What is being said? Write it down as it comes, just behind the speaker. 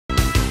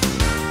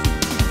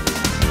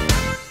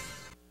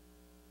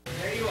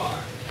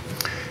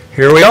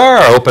Here we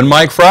are, Open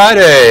Mic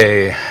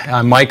Friday.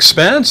 I'm Mike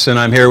Spence, and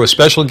I'm here with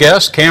special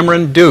guest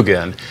Cameron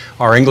Duggan,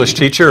 our English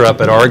teacher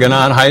up at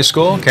Argonaut High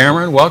School.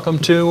 Cameron, welcome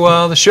to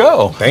the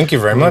show. Thank you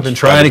very much. We've been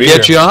trying to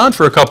get you on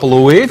for a couple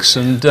of weeks,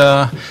 and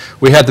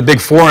we had the big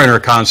Foreigner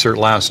concert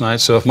last night,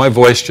 so if my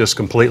voice just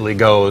completely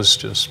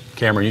goes,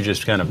 Cameron, you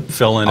just kind of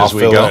fill in as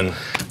we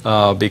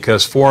go.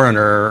 Because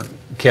Foreigner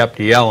kept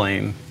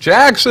yelling,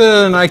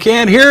 "Jackson, I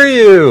can't hear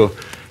you!"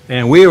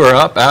 And we were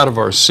up out of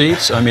our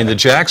seats. I mean, the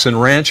Jackson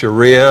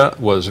Rancheria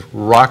was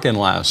rocking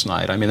last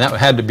night. I mean, that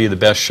had to be the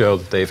best show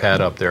that they've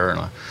had up there in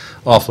an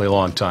awfully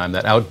long time.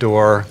 That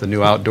outdoor, the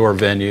new outdoor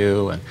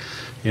venue, and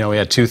you know, we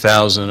had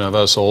 2,000 of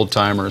us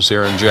old-timers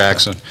here in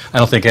Jackson. I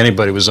don't think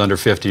anybody was under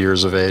 50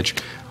 years of age.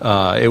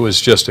 It was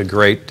just a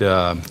great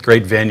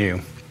venue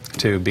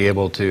to be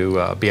able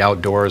to be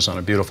outdoors on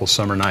a beautiful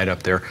summer night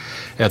up there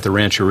at the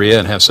Rancheria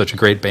and have such a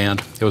great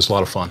band. It was a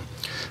lot of fun.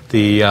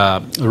 The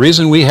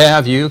reason we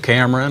have you,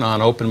 Cameron, on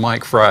Open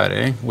Mic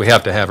Friday, we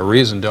have to have a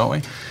reason, don't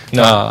we?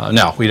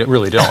 No, we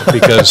really don't,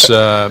 because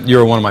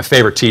you're one of my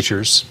favorite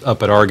teachers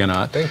up at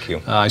Argonaut. Thank you.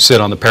 I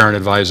sit on the Parent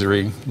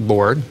Advisory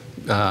Board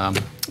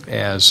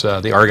as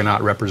the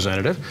Argonaut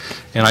representative,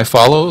 and I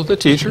follow the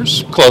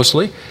teachers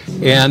closely.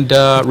 And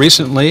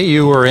recently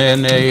you were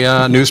in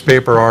a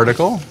newspaper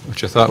article,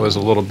 which I thought was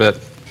a little bit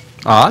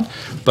odd,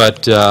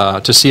 but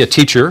to see a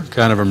teacher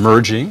kind of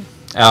emerging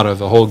out of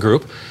a whole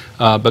group.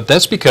 But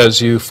that's because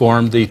you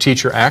formed the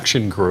Teacher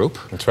Action Group.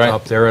 That's right.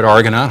 Up there at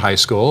Argonaut High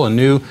School, a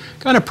new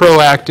kind of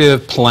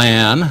proactive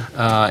plan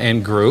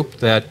and group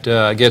that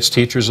gets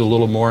teachers a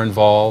little more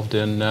involved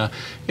in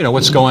you know,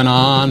 what's going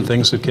on,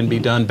 things that can be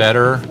done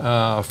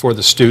better for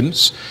the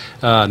students.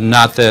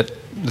 Not that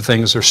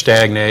things are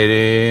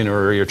stagnating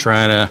or you're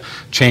trying to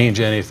change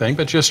anything,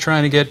 but just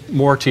trying to get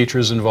more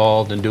teachers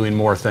involved and doing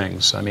more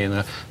things. I mean,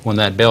 when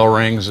that bell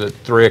rings at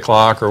 3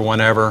 o'clock or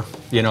whenever,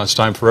 you know, it's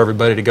time for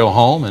everybody to go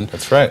home, and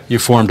that's right. You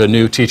formed a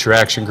new Teacher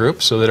Action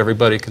Group so that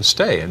everybody can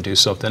stay and do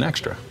something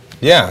extra.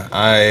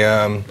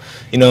 Yeah,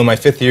 you know, in my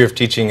 5th year of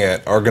teaching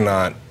at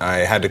Argonaut, I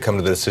had to come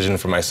to the decision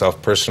for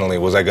myself personally.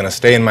 Was I going to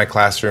stay in my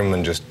classroom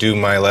and just do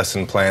my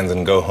lesson plans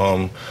and go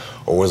home,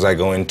 or was I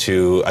going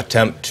to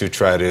attempt to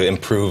try to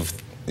improve,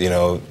 you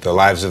know, the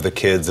lives of the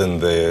kids and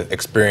the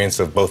experience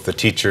of both the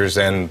teachers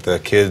and the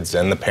kids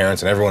and the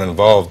parents and everyone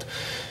involved?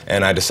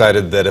 And I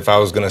decided that if I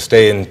was going to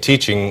stay in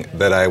teaching,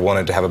 that I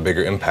wanted to have a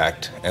bigger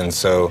impact. And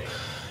so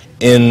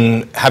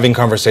in having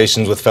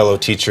conversations with fellow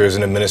teachers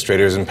and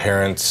administrators and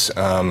parents,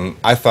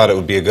 I thought it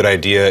would be a good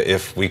idea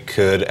if we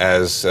could,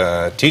 as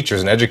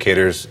teachers and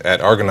educators at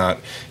Argonaut,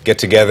 get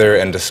together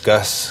and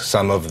discuss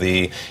some of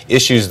the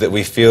issues that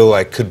we feel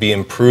like could be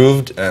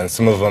improved. And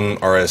some of them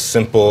are as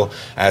simple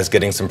as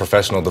getting some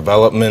professional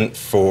development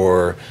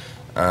for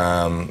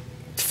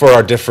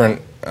our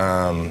different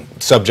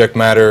subject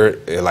matter,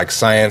 like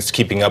science,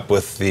 keeping up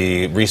with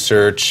the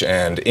research,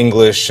 and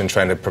English, and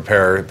trying to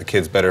prepare the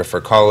kids better for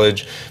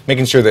college,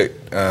 making sure that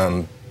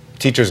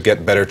teachers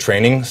get better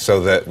training so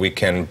that we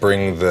can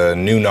bring the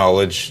new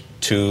knowledge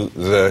to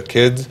the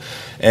kids,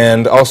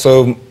 and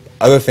also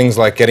other things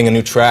like getting a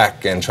new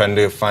track and trying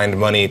to find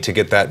money to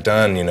get that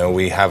done. You know,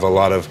 we have a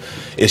lot of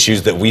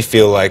issues that we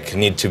feel like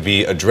need to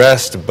be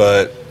addressed,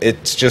 but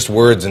it's just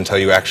words until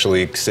you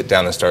actually sit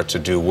down and start to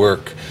do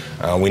work.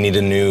 We need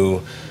a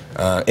new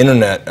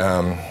internet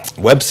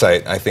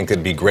website. I think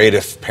it'd be great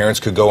if parents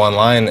could go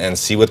online and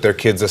see what their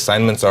kids'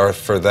 assignments are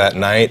for that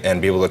night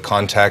and be able to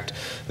contact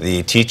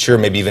the teacher,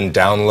 maybe even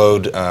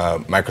download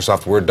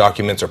Microsoft Word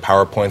documents or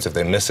PowerPoints if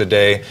they miss a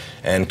day.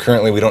 And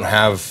currently we don't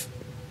have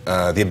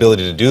the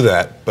ability to do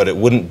that, but it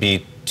wouldn't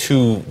be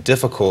too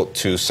difficult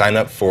to sign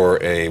up for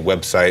a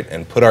website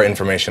and put our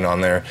information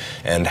on there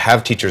and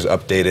have teachers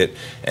update it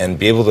and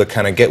be able to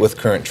kind of get with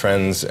current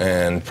trends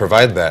and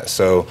provide that.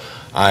 So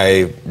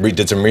I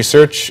did some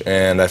research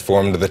and I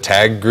formed the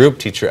TAG group,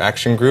 Teacher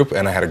Action Group,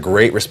 and I had a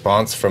great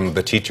response from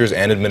the teachers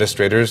and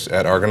administrators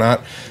at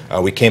Argonaut.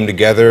 We came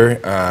together,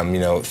 you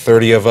know,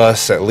 30 of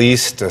us at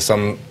least.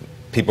 Some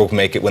people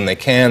make it when they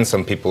can,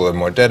 some people are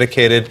more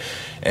dedicated,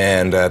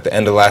 and at the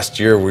end of last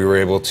year we were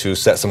able to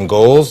set some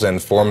goals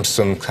and form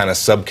some kind of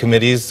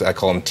subcommittees. I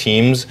call them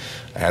teams.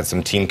 I had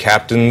some team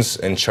captains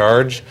in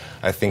charge.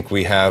 I think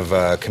we have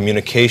a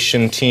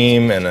communication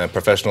team and a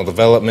professional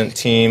development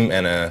team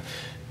and a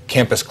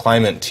campus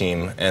climate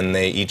team, and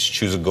they each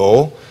choose a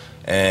goal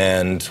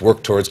and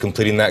work towards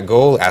completing that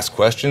goal, ask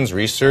questions,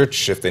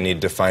 research. If they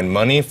need to find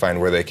money, find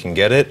where they can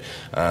get it.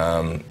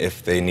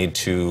 If they need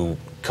to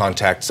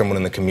contact someone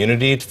in the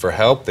community for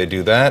help, they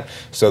do that,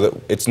 so that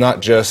it's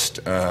not just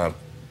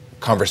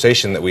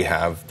conversation that we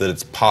have, that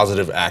it's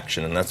positive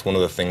action. And that's one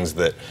of the things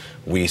that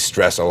we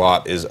stress a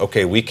lot is,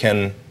 okay, we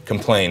can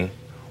complain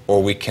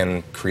or we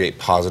can create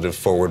positive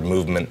forward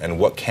movement, and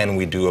what can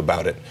we do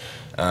about it?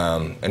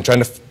 And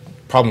trying to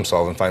problem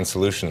solve and find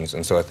solutions.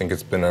 And so I think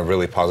it's been a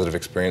really positive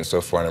experience so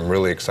far, and I'm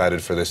really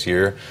excited for this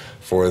year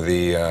for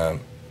the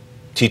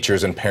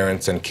teachers and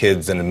parents and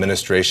kids and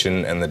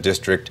administration and the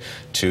district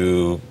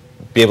to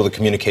be able to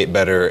communicate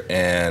better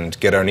and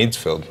get our needs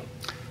filled.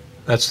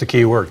 That's the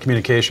key word,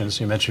 communications.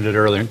 You mentioned it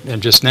earlier,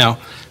 and just now,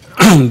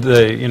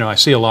 I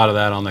see a lot of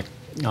that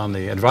on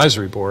the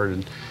advisory board,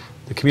 and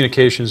the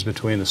communications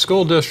between the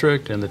school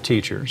district and the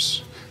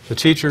teachers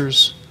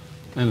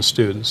and the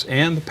students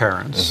and the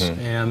parents,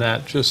 and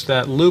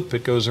that loop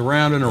that goes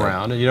around and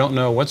around, and you don't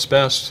know what's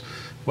best,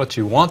 what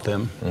you want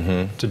them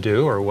to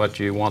do, or what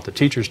you want the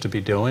teachers to be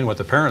doing, what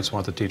the parents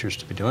want the teachers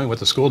to be doing, what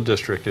the school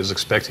district is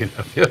expecting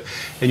of you,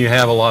 and you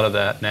have a lot of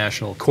that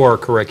national core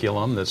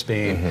curriculum that's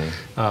being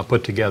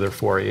put together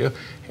for you.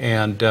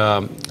 And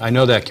I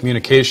know that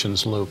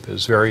communications loop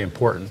is very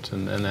important,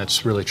 and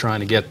that's really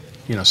trying to get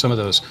some of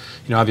those,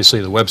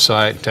 obviously the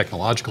website,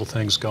 technological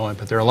things going,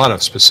 but there are a lot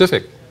of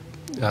specific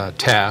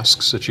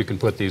tasks that you can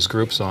put these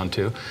groups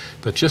onto,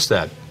 but just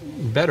that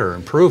better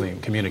improving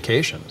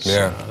communications,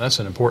 that's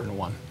an important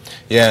one.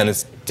 Yeah, and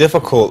it's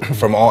difficult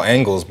from all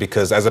angles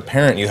because as a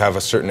parent you have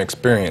a certain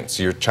experience.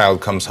 Your child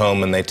comes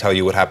home and they tell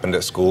you what happened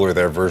at school or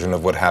their version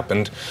of what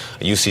happened.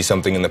 You see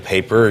something in the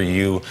paper,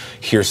 you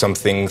hear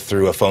something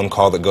through a phone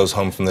call that goes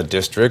home from the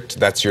district.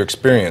 That's your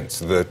experience.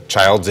 The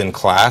child's in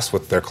class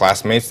with their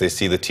classmates, they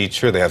see the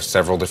teacher, they have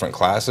several different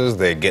classes,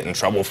 they get in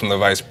trouble from the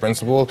vice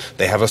principal,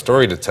 they have a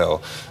story to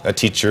tell. A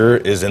teacher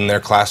is in their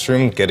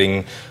classroom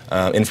getting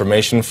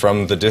information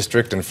from the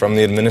district and from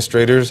the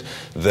administrators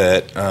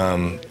that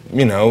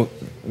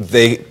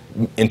they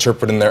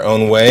interpret in their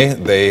own way.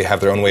 They have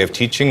their own way of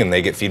teaching, and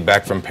they get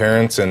feedback from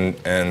parents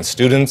and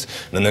students.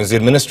 And then there's the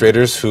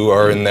administrators who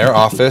are in their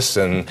office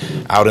and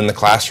out in the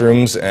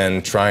classrooms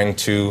and trying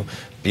to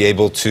be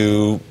able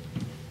to,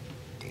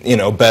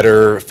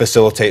 better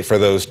facilitate for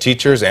those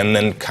teachers and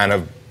then kind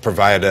of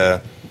provide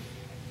a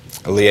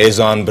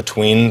liaison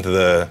between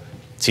the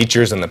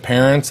teachers and the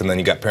parents, and then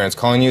you got parents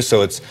calling you.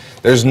 So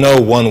there's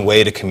no one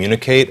way to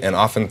communicate, and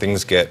often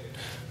things get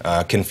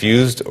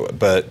confused,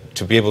 but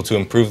to be able to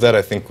improve that,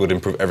 I think, would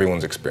improve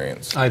everyone's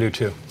experience. I do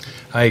too.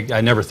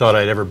 I never thought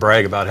I'd ever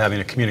brag about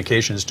having a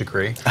communications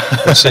degree.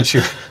 But since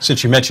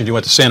you mentioned you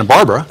went to Santa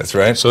Barbara, that's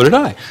right. So did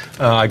I.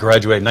 I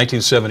graduated in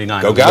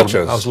 1979. Go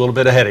Gauchos! I was a little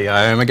bit ahead of you.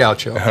 I am a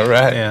Gaucho. All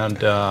right. And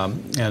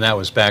that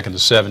was back in the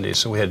 70s,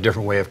 so we had a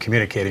different way of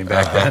communicating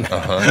back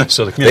then.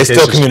 So the they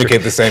still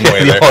communicate the same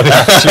way there.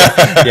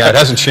 Yeah, it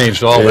hasn't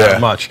changed all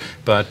that much.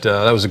 But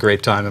that was a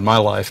great time in my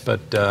life. But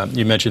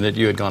you mentioned that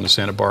you had gone to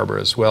Santa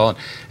Barbara as well and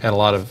had a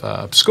lot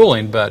of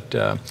schooling. But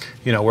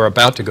we're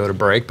about to go to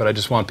break. But I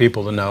just want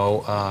people to know.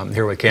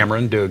 Here with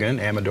Cameron Duggan,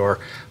 Amador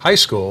High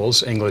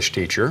School's English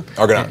teacher.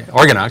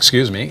 Argonaut,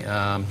 excuse me.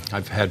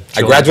 I've had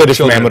I graduated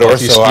from Amador,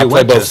 so I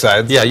play both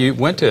sides. Yeah, you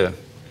went to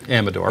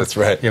Amador. That's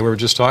right. Yeah, we were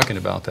just talking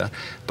about that.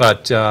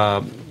 But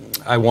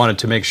I wanted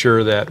to make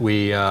sure that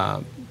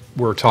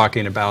we're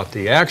talking about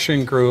the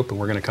action group, and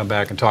we're going to come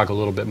back and talk a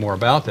little bit more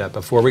about that.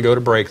 Before we go to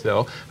break,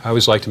 though, I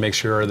always like to make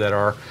sure that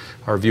our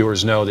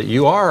viewers know that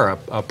you are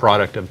a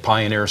product of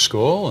Pioneer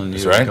School, and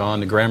you've gone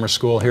to grammar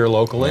school here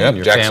locally. Yep, and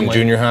your Jackson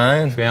Junior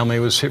High. Family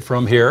was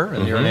from here,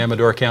 and you're an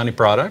Amador County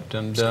product.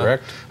 And that's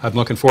correct. I'm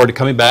looking forward to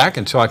coming back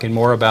and talking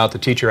more about the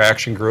Teacher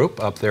Action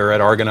Group up there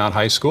at Argonaut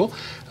High School.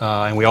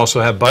 And we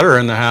also have butter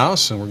in the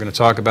house, and we're going to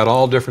talk about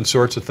all different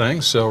sorts of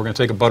things. So we're going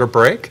to take a butter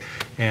break,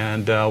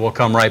 and we'll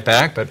come right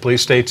back. But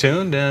please stay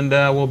tuned, and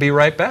we'll be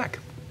right back.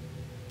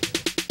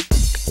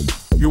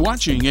 You're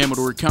watching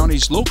Amador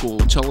County's local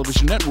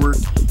television network,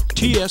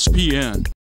 TSPN.